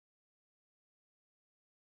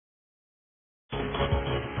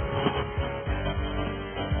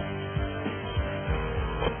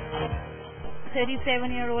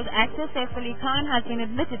37-year-old actor Saif has been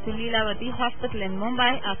admitted to Leelavati Hospital in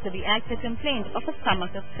Mumbai after the actor complained of a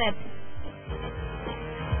stomach upset.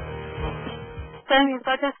 So he's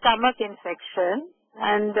got a stomach infection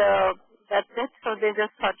and that's it. So they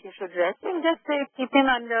just thought he should rest and just keep him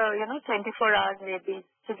under, 24 hours maybe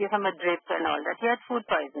to give him a drip and all that. He had food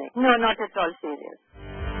poisoning. No, not at all serious.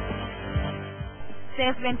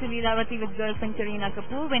 Saif went to Leelavati with girlfriend Kareena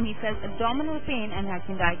Kapoor when he felt abdominal pain and has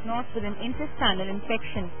been diagnosed with an intestinal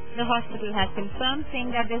infection. The hospital has confirmed,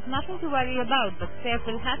 saying that there's nothing to worry about, but Saif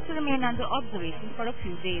will have to remain under observation for a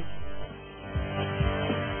few days.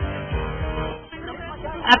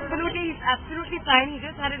 Absolutely, he's absolutely fine. He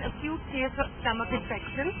just had an acute case of stomach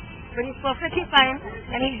infection, but he's perfectly fine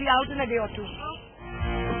and he'll be out in a day or two.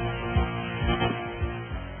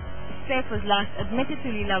 Saif was last admitted to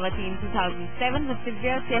Leelavati in 2007 with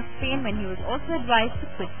severe chest pain when he was also advised to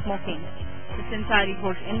quit smoking. The Sansari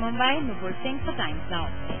report in Mumbai, Nupur Singh for Times Now.